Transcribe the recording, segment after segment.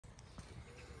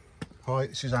Hi,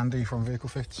 this is Andy from Vehicle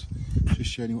Fits.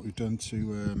 Just showing you what we've done to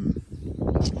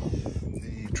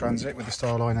the Transit with the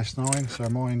Starline S9. So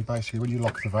mine, basically, when you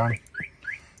lock the van,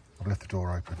 I've left the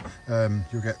door open,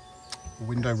 you'll get a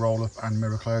window roll up and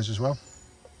mirror close as well,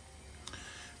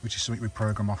 which is something we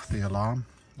program off the alarm.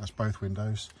 That's both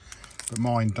windows. But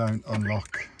mine don't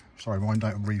unlock, sorry, mine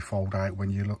don't refold out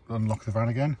when you unlock the van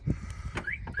again.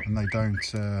 And they don't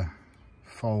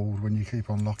fold when you keep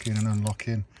on locking and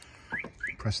unlocking.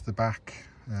 Press the back,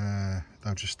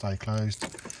 they'll just stay closed.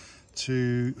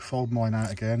 To fold mine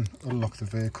out again, unlock the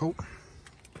vehicle,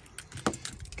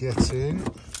 get in,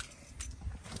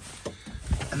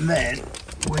 and then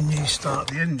when you start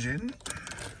the engine,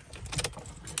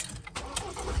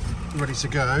 ready to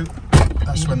go,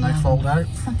 that's when they fold out.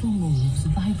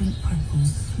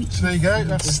 So there you go,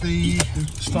 that's the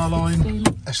Starline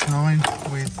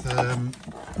S9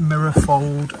 with mirror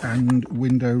fold and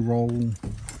window roll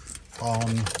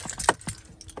on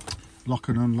lock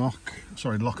and unlock,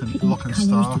 sorry, lock and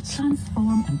start.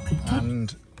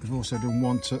 And we've also done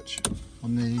one touch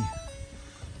on the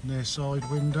near side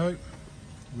window,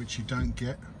 which you don't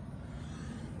get.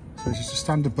 So it's just a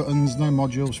standard buttons, no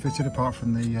modules fitted apart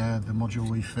from the module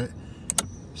we fit.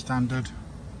 Standard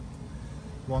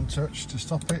one touch to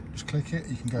stop it, just click it.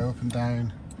 You can go up and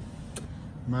down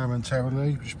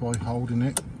momentarily just by holding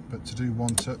it, but to do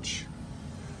one touch,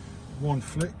 one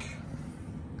flick.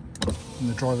 And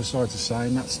the driver's side's the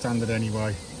same, that's standard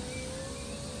anyway.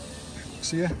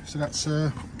 So yeah, so that's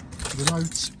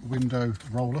remote window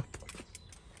roll up,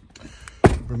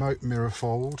 remote mirror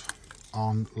fold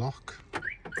on lock.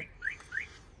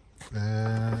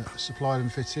 Supplied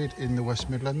and fitted in the West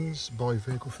Midlands by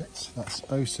Vehicle Fits. That's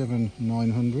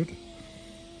 07900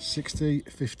 60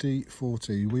 50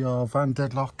 40. We are van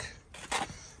deadlock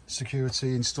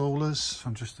security installers.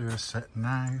 I'm just doing a set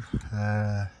now.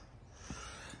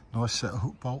 Nice set of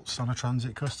hook bolts on a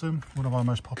Transit Custom, one of our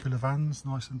most popular vans,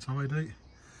 nice and tidy,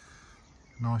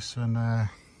 nice and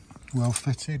well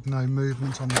fitted, no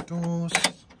movement on the doors.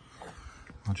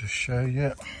 I'll just show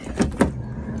you.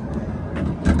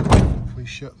 If we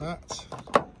shut that,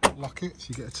 lock it, so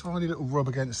you get a tiny little rub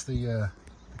against the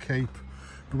cape,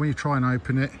 but when you try and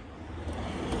open it,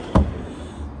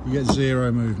 you get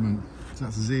zero movement. So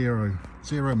that's zero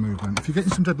movement. If you're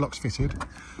getting some deadlocks fitted,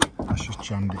 that's just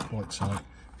jammed it quite tight.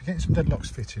 If you're getting some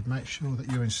deadlocks fitted, make sure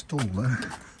that your installer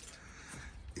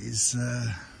is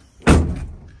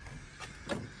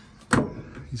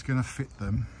he's going to fit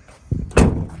them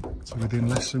to within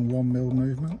less than 1 mil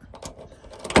movement.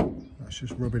 That's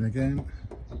just rubbing again.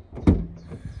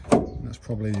 That's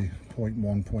probably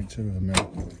 0.1, 0.2 of a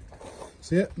mil.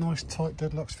 So yeah, nice tight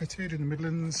deadlocks fitted in the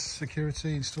Midlands.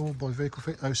 Security installed by Vehicle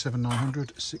Fit.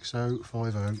 07900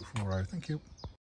 605040. Thank you.